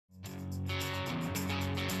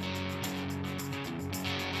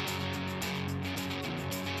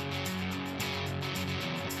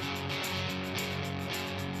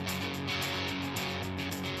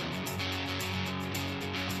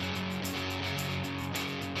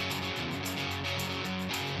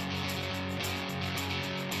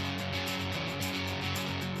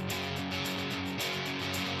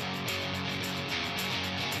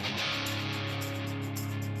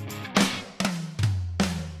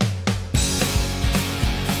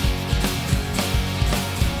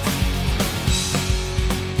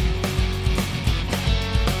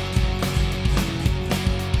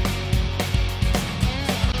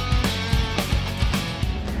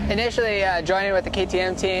Initially joining with the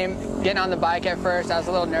KTM team, getting on the bike at first, I was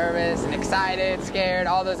a little nervous and excited, scared,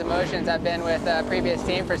 all those emotions. I've been with a previous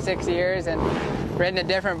team for 6 years and ridden a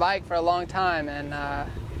different bike for a long time, and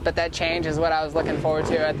but that change is what I was looking forward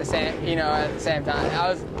to at the same, at the same time. I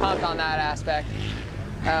was pumped on that aspect.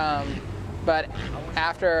 But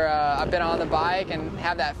after I've been on the bike and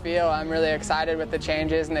have that feel, I'm really excited with the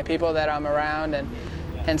changes and the people that I'm around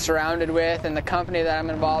and surrounded with, and the company that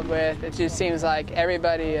I'm involved with. It just seems like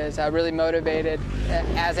everybody is really motivated,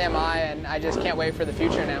 as am I, and I just can't wait for the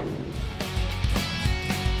future now.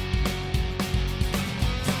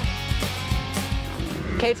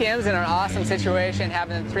 KTM's in an awesome situation,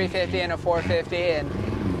 having a 350 and a 450,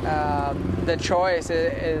 and the choice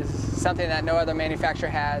is something that no other manufacturer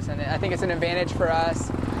has, and I think it's an advantage for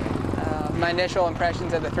us. My initial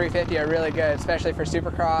impressions of the 350 are really good, especially for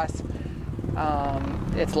Supercross.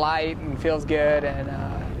 It's light and feels good, and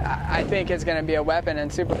I think it's going to be a weapon in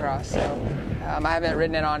Supercross. So I haven't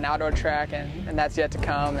ridden it on an outdoor track, and that's yet to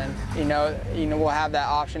come. And we'll have that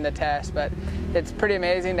option to test, but it's pretty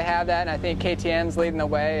amazing to have that. And I think KTM's leading the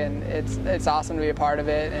way, and it's awesome to be a part of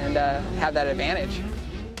it and have that advantage.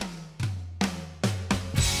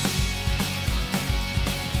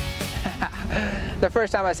 The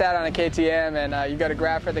first time I sat on a KTM and you go to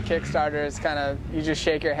grab for the Kickstarter, it's kind of, you just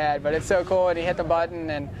shake your head, but it's so cool, and you hit the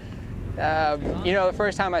button, and the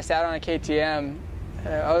first time I sat on a KTM,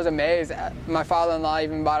 I was amazed. My father-in-law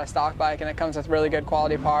even bought a stock bike, and it comes with really good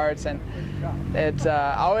quality parts, and it's,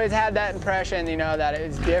 I always had that impression, that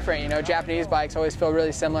it's different. Japanese bikes always feel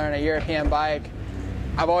really similar in a European bike.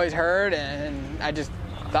 I've always heard, and I just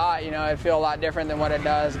thought, it'd feel a lot different than what it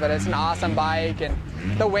does, but it's an awesome bike, and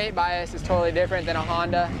the weight bias is totally different than a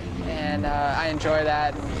Honda, and I enjoy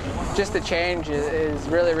that. Just the change is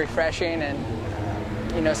really refreshing,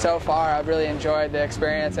 and so far I've really enjoyed the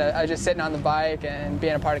experience. I was just sitting on the bike and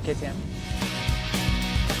being a part of KTM.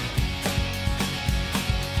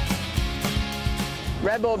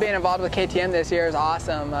 Red Bull being involved with KTM this year is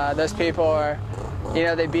awesome. Those people are,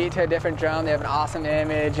 they beat to a different drum, they have an awesome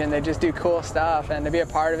image, and they just do cool stuff, and to be a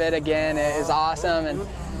part of it again is awesome. And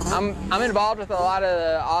I'm involved with a lot of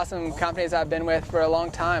the awesome companies I've been with for a long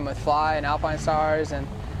time, with Fly and Alpine Stars, and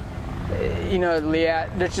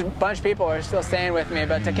Liat. There's just a bunch of people who are still staying with me,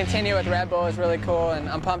 but to continue with Red Bull is really cool, and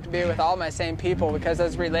I'm pumped to be with all my same people, because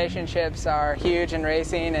those relationships are huge in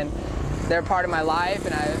racing, and they're part of my life,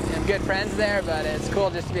 and I have good friends there, but it's cool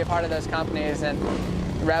just to be a part of those companies, and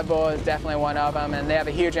Red Bull is definitely one of them, and they have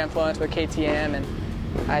a huge influence with KTM,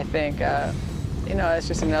 and I think it's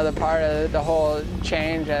just another part of the whole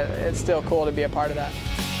change. It's still cool to be a part of that.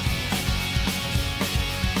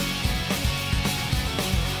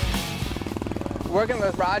 Working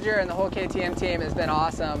with Roger and the whole KTM team has been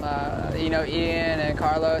awesome. Ian and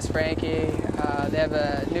Carlos, Frankie, they have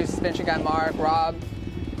a new suspension guy, Mark, Rob.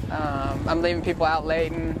 I'm leaving people out,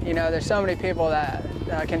 Leighton. There's so many people that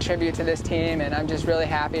contribute to this team, and I'm just really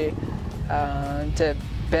happy to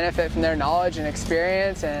benefit from their knowledge and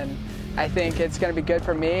experience, and I think it's going to be good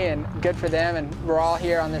for me and good for them, and we're all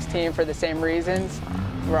here on this team for the same reasons.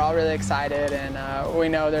 We're all really excited, and we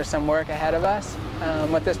know there's some work ahead of us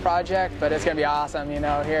with this project, but it's going to be awesome,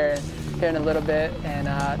 here in a little bit, and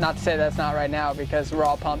not to say that's not right now, because we're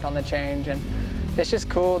all pumped on the change, and it's just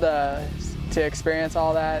cool to experience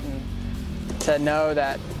all that and to know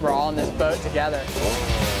that we're all in this boat together.